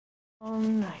all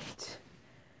night,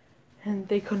 and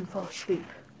they couldn't fall asleep.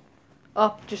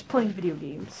 Up, just playing video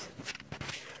games.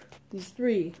 These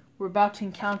three were about to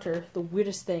encounter the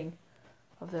weirdest thing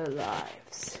of their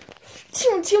lives.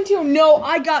 No,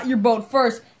 I got your boat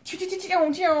first.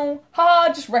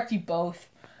 Ha, just wrecked you both.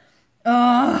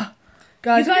 Guys,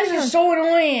 you guys are so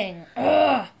annoying.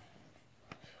 Ugh.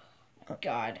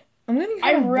 God. I'm getting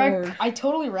bored. I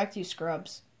totally wrecked you,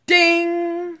 Scrubs.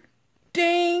 Ding!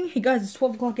 Ding! Hey guys, it's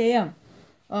 12 o'clock a.m.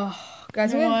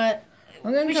 Guys, you know what?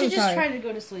 I'm getting we kind should of just tired. try to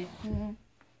go to sleep. Mm-hmm.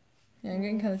 Yeah, I'm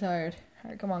getting kind of tired.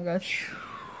 Alright, come on, guys.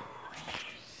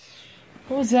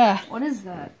 What was that? What is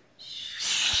that?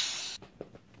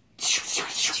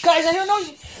 Guys, I don't know.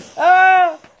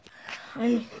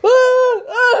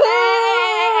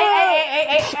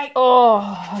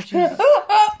 Oh, Jesus.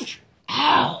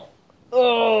 Ow!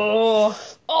 Oh,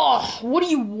 what do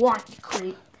you want, you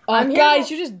creep? Guys,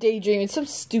 you're just daydreaming. Some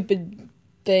stupid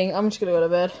thing. I'm just gonna go to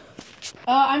bed.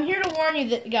 I'm here to warn you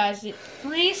that, guys, that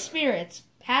 3 spirits,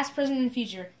 past, present, and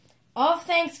future, of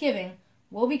Thanksgiving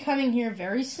will be coming here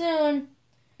very soon.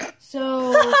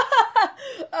 So...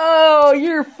 Oh,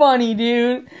 you're funny,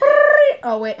 dude.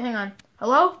 Oh, wait, hang on.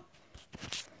 Hello?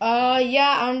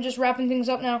 Yeah, I'm just wrapping things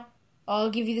up now. I'll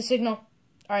give you the signal.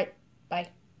 Alright, bye.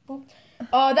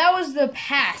 That was the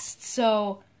past,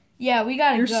 so... Yeah, we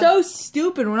gotta You're go. so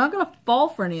stupid. We're not gonna fall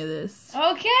for any of this.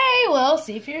 Okay, well,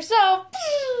 see for yourself.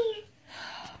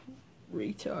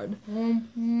 Retard.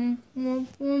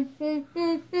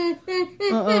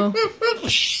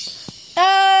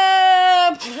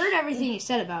 I heard everything you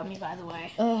said about me, by the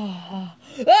way.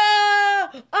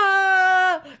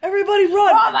 Everybody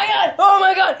run! Oh my god! Oh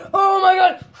my god! Oh my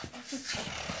god!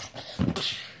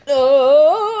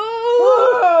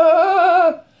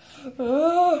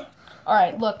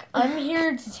 Alright, look, I'm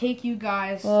here to take you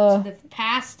guys to the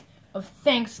past of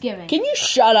Thanksgiving. Can you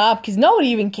shut up? Because nobody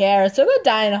even cares. So go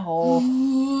die in a hole.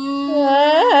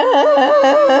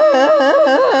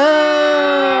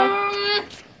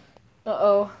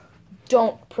 Uh-oh.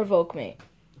 Don't provoke me.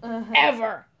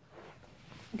 Ever.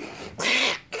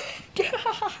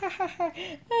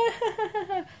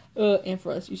 And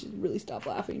for us, you should really stop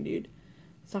laughing, dude.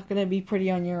 It's not gonna be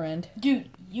pretty on your end. Dude,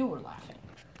 you were laughing.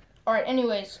 Alright,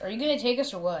 anyways, are you gonna take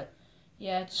us or what?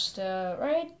 Yeah, just,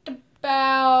 right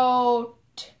about...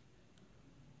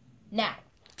 now.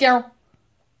 Down.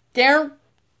 Down.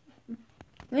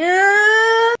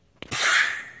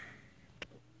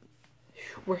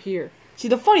 We're here. See,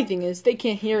 the funny thing is, they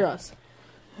can't hear us.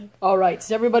 Alright,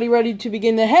 is everybody ready to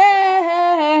begin the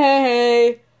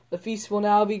hey? The feast will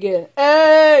now begin.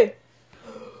 Hey!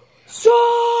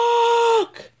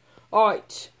 Suck!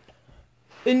 Alright.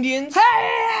 Indians.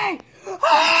 Hey!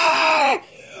 Hey!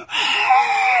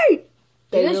 Hey!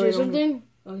 Did I hear something?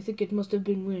 I think it must have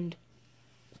been wind.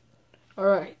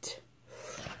 Alright.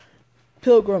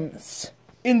 Pilgrims.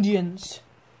 Indians.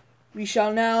 We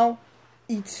shall now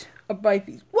eat a bite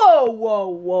feast. Whoa, whoa,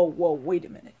 whoa, whoa, wait a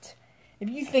minute. If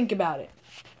you think about it,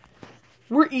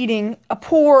 we're eating a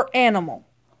poor animal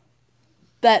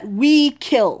that we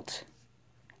killed.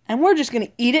 And we're just gonna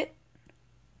eat it?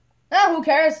 Oh, who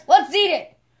cares? Let's eat it!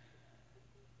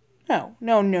 No.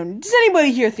 Does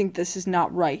anybody here think this is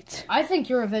not right? I think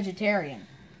you're a vegetarian.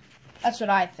 That's what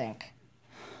I think.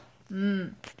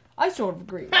 I sort of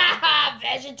agree. Haha,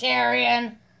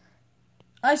 vegetarian!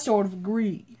 I sort of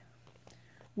agree.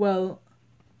 Well,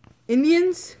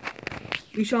 Indians,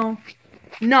 we shall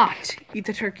not eat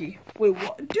the turkey. Wait,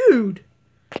 what? Dude,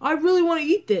 I really want to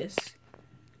eat this.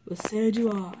 Well, so do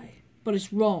I. But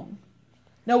it's wrong.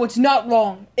 No, it's not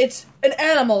wrong. It's an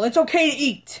animal. It's okay to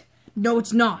eat. No,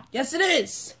 it's not. Yes, it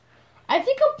is. I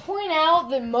think I'll point out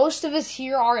that most of us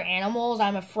here are animals.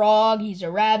 I'm a frog, he's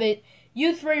a rabbit.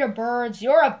 You 3 are birds,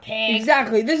 you're a pig.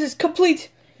 Exactly. This is complete.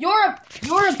 I'm a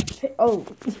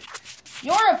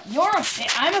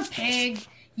pig.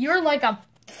 You're like a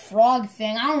frog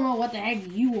thing. I don't know what the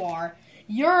heck you are.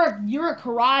 You're a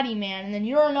karate man, and then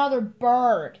you're another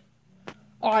bird.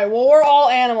 Alright, well, we're all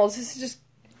animals. This is just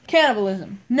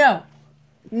cannibalism. No.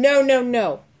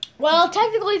 Well,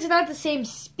 technically it's not the same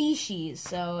species,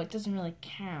 so it doesn't really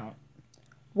count.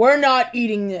 We're not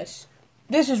eating this.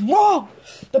 This is wrong.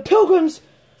 The pilgrims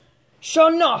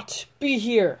shall not be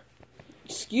here.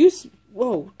 Excuse?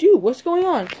 Whoa, dude, what's going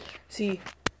on? See,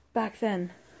 back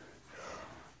then,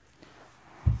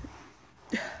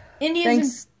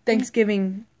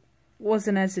 Thanksgiving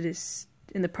wasn't as it is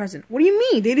in the present. What do you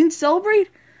mean? They didn't celebrate?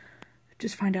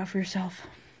 Just find out for yourself.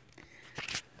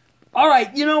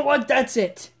 Alright, you know what? That's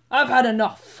it. I've had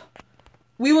enough.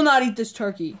 We will not eat this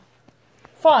turkey.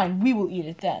 Fine, we will eat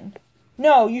it then.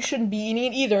 No, you shouldn't be eating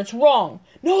it either. It's wrong.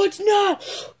 No, it's not.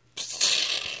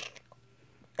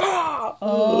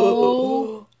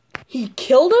 Oh. He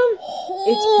killed him?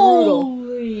 It's brutal.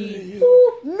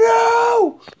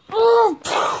 No!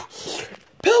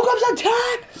 Pilgrims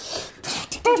attack!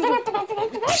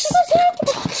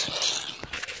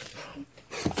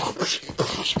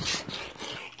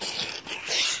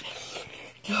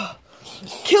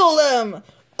 Kill them!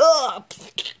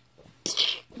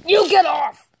 You get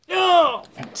off!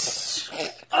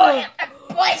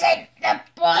 Poison! The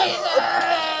poison!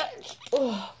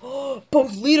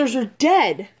 Both leaders are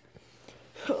dead.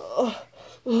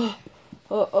 We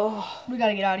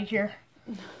gotta get out of here.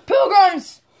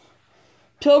 Pilgrims!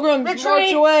 Pilgrims, Retreat!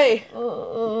 march away!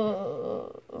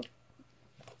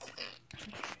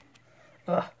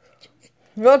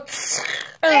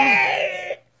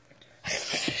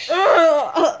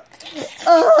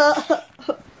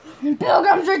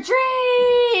 Pilgrims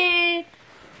retreat!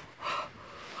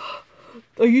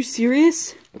 Are you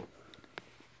serious?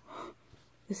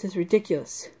 This is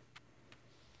ridiculous.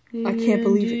 I can't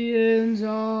believe it. Indians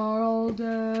are all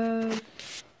dead.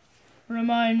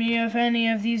 Remind me if any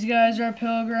of these guys are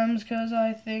pilgrims, because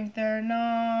I think they're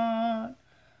not.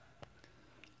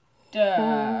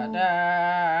 Da, da,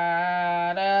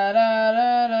 da,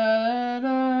 da, da, da,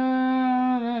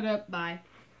 da, da. Bye.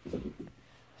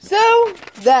 So,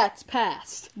 that's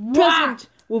past. Wow. President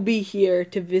will be here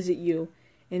to visit you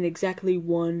in exactly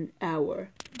 1 hour.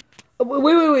 Oh,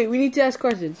 wait. We need to ask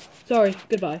questions. Sorry.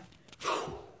 Goodbye.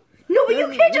 No, but you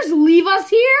can't just leave us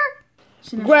here.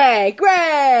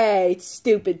 Great,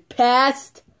 stupid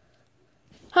past.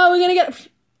 How are we gonna get?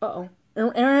 Uh-oh.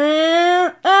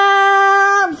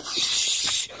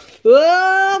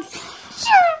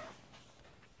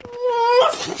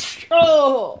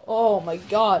 Oh my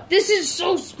God. This is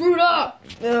so screwed up.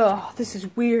 Ugh, this is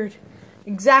weird.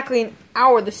 Exactly an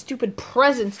hour, the stupid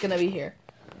president's gonna be here.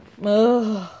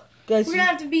 Ugh. Guys, We're gonna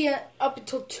have to be up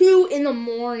until 2 in the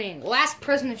morning. Last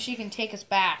president, if she can take us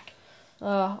back.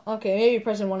 okay, maybe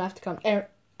president won't have to come.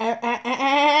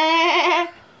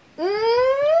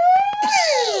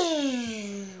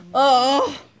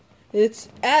 Oh, it's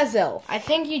Azel. I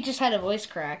think you just had a voice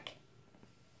crack.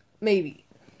 Maybe.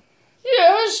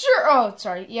 Yeah, sure. Oh,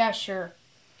 sorry. Yeah, sure.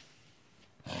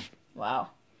 Wow.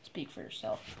 Speak for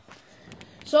yourself.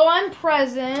 So I'm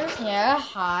present. Yeah,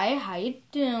 hi. How you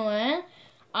doing?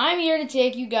 I'm here to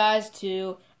take you guys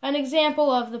to an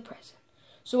example of the present.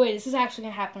 So wait, this is actually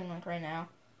gonna happen like right now.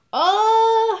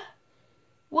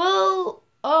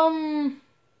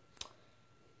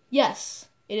 Yes,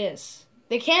 it is.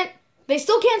 They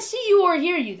still can't see you or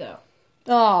hear you though.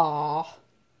 Aww.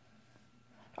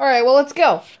 Alright, well, let's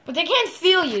go. But they can't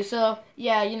feel you, so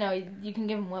yeah, you know, you can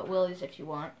give them wet willies if you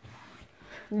want.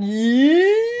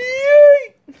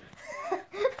 Yay!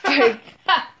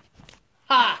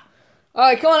 Ha!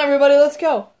 Alright, come on, everybody, let's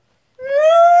go.